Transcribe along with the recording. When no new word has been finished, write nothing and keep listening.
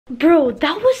Bro,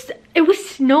 it was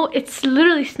snow. It's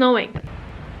literally snowing.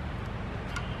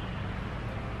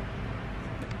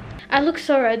 I look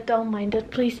so red, don't mind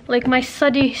it, please. Like my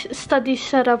study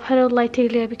setup, I don't like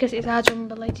it because it's agile.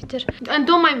 And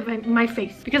don't mind my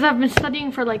face because I've been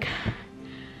studying for like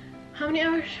how many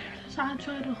hours?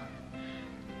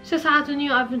 Since I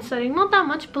knew I've been studying, not that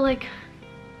much, but like,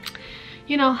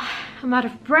 you know, I'm out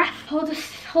of breath.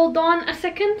 Hold on a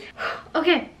second.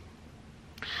 Okay.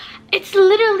 It's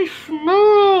literally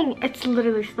snowing. It's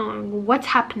literally snowing. What's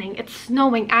happening? It's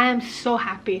snowing. I am so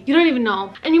happy. You don't even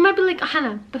know. And you might be like,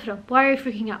 Hana, why are you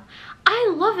freaking out?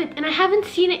 I love it and I haven't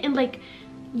seen it in like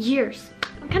years.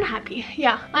 I'm kind of happy.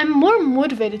 Yeah, I'm more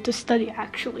motivated to study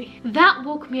actually. That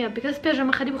woke me up because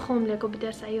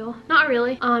not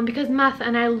really. Because math,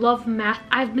 and I love math.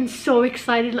 I've been so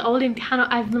excited.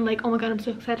 I've been like, oh my god, I'm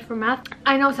so excited for math.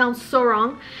 I know it sounds so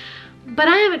wrong, but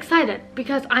I am excited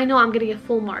because I know I'm gonna get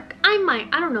full mark. I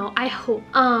don't know, I hope.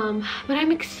 But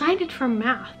I'm excited for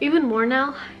math even more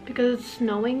now because it's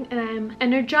snowing and I'm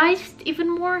energized even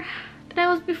more than I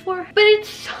was before. But it's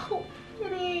so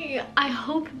pretty. I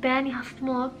hope Bani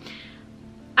Hasmo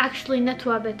actually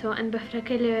netwabeto and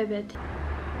bafrakele bit.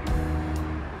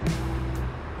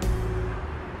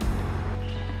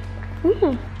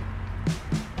 Ooh.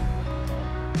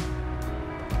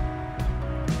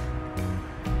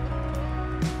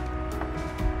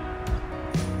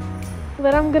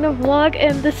 But I'm gonna vlog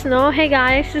in the snow. Hey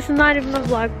guys, this is not even a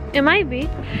vlog. It might be.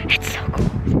 It's so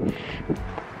cold.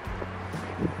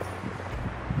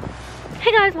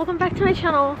 Hey guys, welcome back to my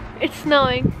channel. It's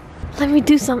snowing. Let me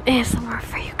do some ASMR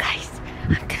for you guys.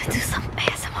 I'm gonna do some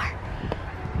ASMR.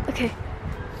 Okay.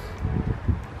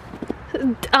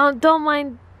 Don't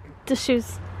mind the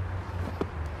shoes.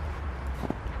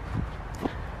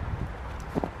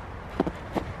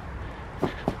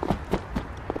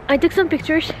 I took some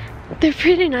pictures. They're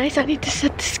pretty nice. I need to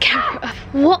set this camera up.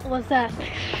 What was that?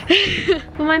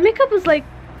 But my makeup was like,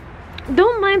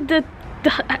 don't mind the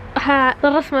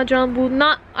rasma jambu.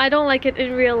 Not, I don't like it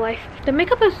in real life. The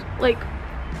makeup is like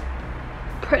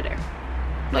pretty.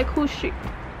 Like, who's she?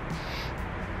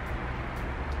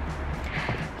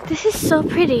 This is so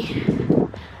pretty.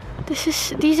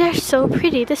 These are so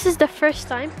pretty. This is the first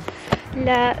time.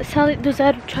 La sali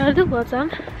 2014 بازم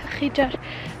خیجر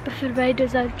بفربای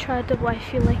 2014 I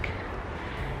feel like.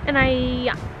 And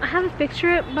I have a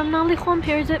picture but Mali Khom,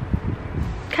 here's it.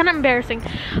 Kind of embarrassing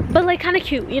but like kind of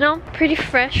cute, you know, pretty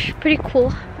fresh, pretty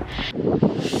cool.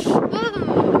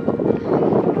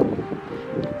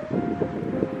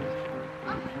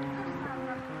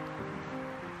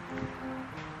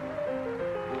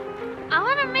 I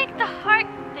want to make the heart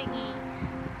thingy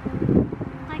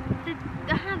like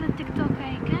I have a TikTok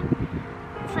again.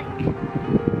 It's like,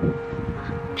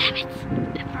 damn it,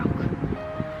 it broke.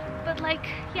 But like,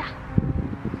 yeah,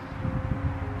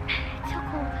 it's so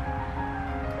cold.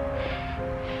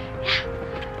 Yeah.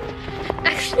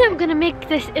 Actually, I'm gonna make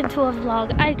this into a vlog.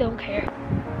 I don't care.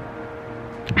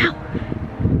 Ow.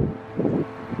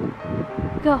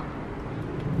 Go.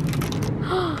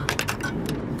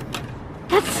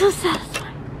 That's so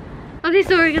satisfying. Okay,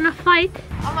 so we're gonna fight.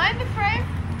 Am I in the frame?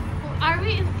 Are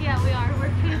we? Yeah, we are.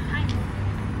 We're pretty tiny.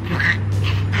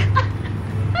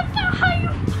 That's not how you.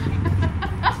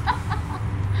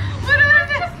 What is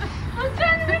this? I'm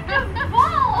trying to make a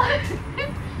ball. What is this?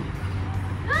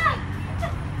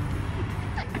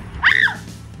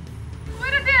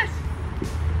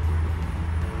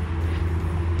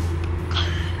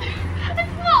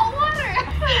 It's not water.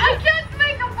 I can't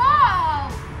make a ball.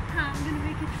 I'm gonna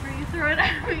make it for you. Throw it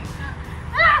at me.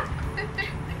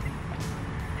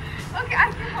 Okay, I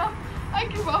give up. I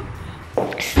give up.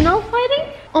 Snow fighting?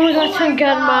 Oh my god, thank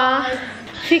God, Ma.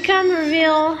 She can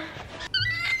reveal.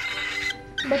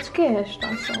 But scared,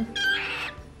 also.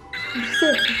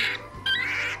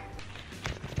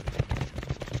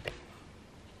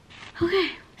 Okay,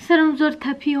 Saramzor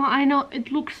Tapio. I know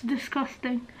it looks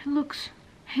disgusting. It looks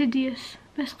hideous.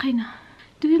 Best qina.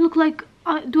 Do I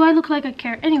look like I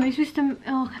care? Anyways, we still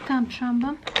khatam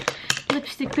shamba.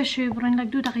 Lipstick بشري برين like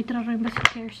دو دقيقة رين بس who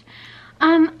cares.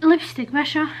 Lipstick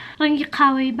باشا رنجي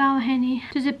قوي باو هني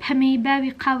تزب همي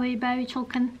باوي قوي باوي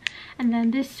chulkan, and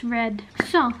then this red.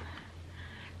 So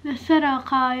the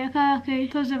سرقة يكاكي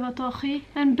تزب طاخي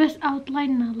and best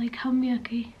outline like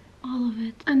هميكي all of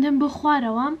it, and then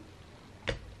بخوارة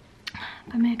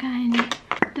بميكا هني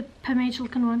the همي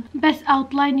chulkan one best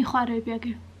outline يخوارة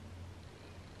بيكي.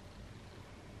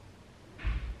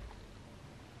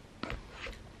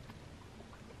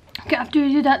 Okay, after you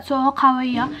do that, so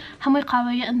قوية همي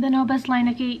قوية, and then best line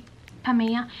okay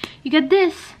pamaya. You get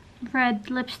this red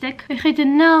lipstick. Ik ga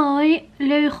een naai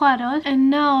leugarat en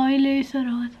naai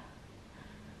leusarat.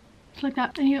 It's like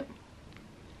that. And you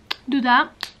do that.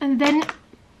 And then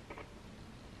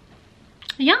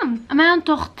yeah, I'm on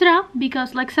tochtra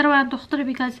because like Sarwan tochtra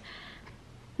because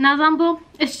Nazambo,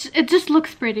 it just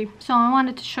looks pretty. So I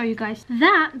wanted to show you guys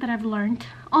that I've learned.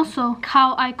 Also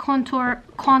how I contour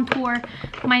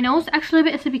my nose.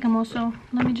 Actually it's a bit also.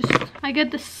 Let me just, I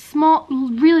get this small,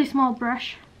 really small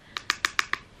brush.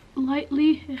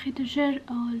 Lightly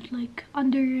like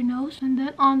under your nose, and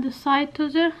then on the side to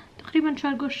the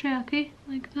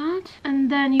like that, and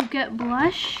then you get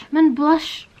blush. Man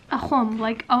blush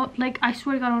like I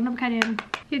swear to God I'm carrying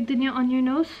on your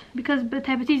nose because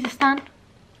betabetis stand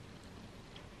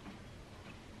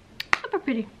super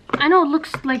pretty. I know it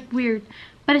looks like weird,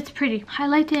 but it's pretty.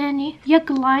 Highlight any yak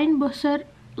line busser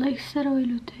like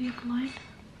yak line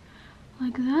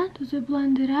like that. Does it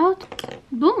blend it out?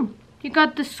 Boom. You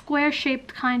got the square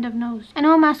shaped kind of nose. I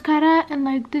know mascara and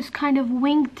like this kind of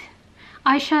winged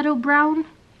eyeshadow brown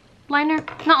liner.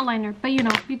 Not liner, but you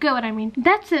know, you get what I mean.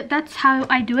 That's it. That's how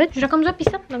I do it. I'm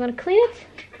gonna clean it.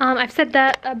 I've said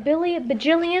that a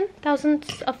bajillion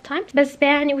thousands of times.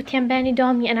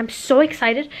 And I'm so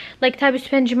excited. Like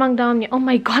oh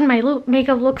my god, my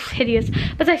makeup looks hideous.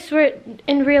 But I swear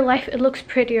in real life it looks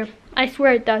prettier. I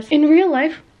swear it does. In real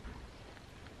life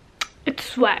it's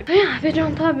swag. Yeah,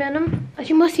 as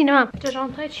you must see now.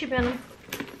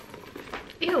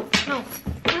 Ew, no.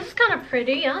 This is kind of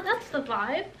pretty, yeah. That's the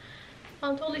vibe.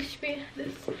 I'll totally speak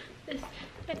this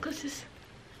necklaces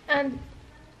and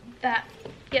that.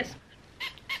 Yes.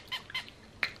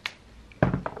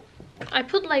 I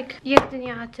put like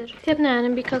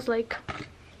because like,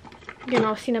 you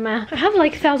know, cinema. I have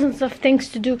like thousands of things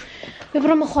to do. I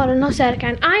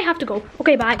have to go.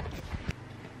 Okay, bye.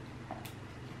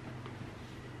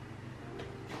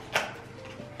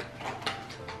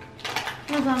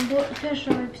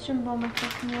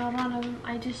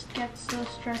 I just get so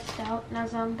stressed out.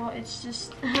 It's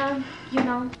just you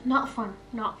know, not fun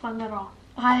at all.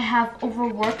 I have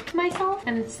overworked myself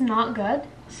and it's not good.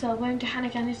 So going to Hana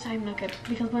time not good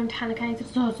because going to Hana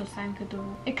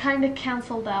it kind of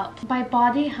cancelled out. My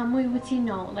body,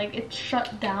 no, like it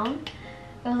shut down.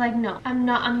 I was like, no, I'm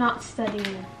not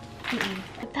studying.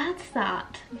 But that's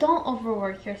that. Don't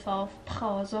overwork yourself.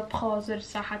 Because I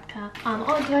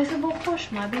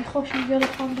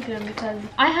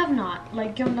have not.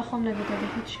 Like and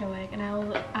I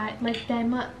like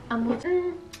I'm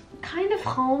kind of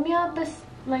home, yeah, but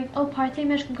like oh party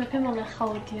مش كم ولا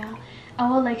خوتيا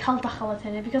أو like خلطة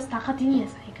خلطة because طاقتي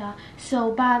سايقة so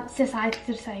بعد 6 ساعات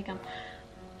كتير سايقة.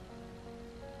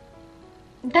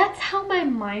 That's how my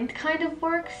mind kind of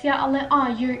works. Yeah, I'll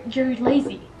like, you're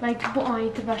lazy. Like,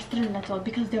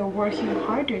 because they're working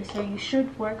harder, so you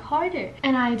should work harder.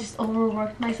 And I just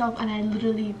overworked myself and I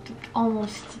literally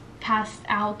almost passed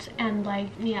out. And like,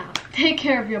 yeah, take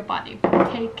care of your body.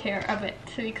 Take care of it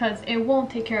because it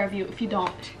won't take care of you if you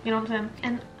don't. You know what I'm saying?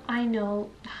 And I know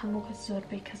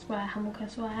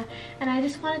and I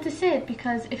just wanted to say it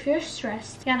because if you're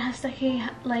stressed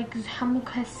like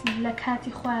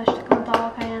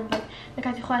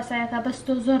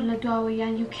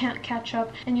you can't catch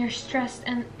up and you're stressed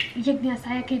and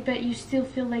but you still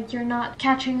feel like you're not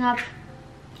catching up,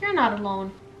 you're not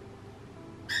alone.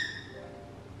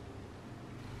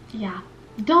 Yeah,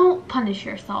 don't punish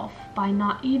yourself by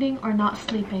not eating or not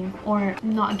sleeping or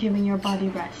not giving your body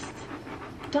rest.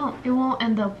 Don't. It won't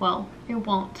end up well. It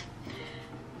won't.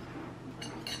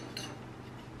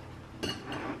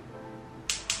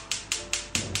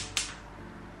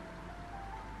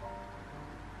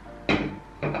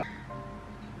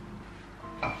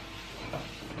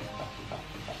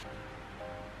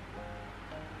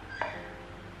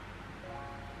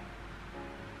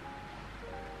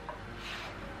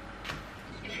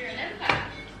 If you're an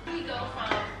empath, you go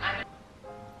from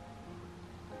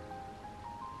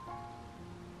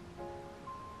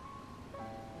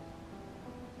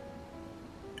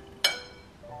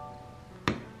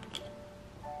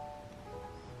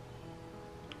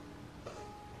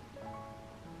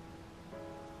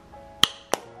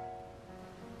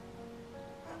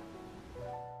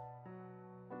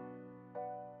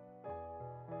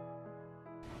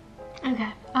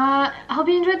Okay, I hope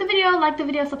you enjoyed the video. Like the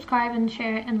video, subscribe and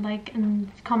share and like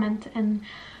and comment and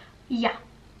yeah.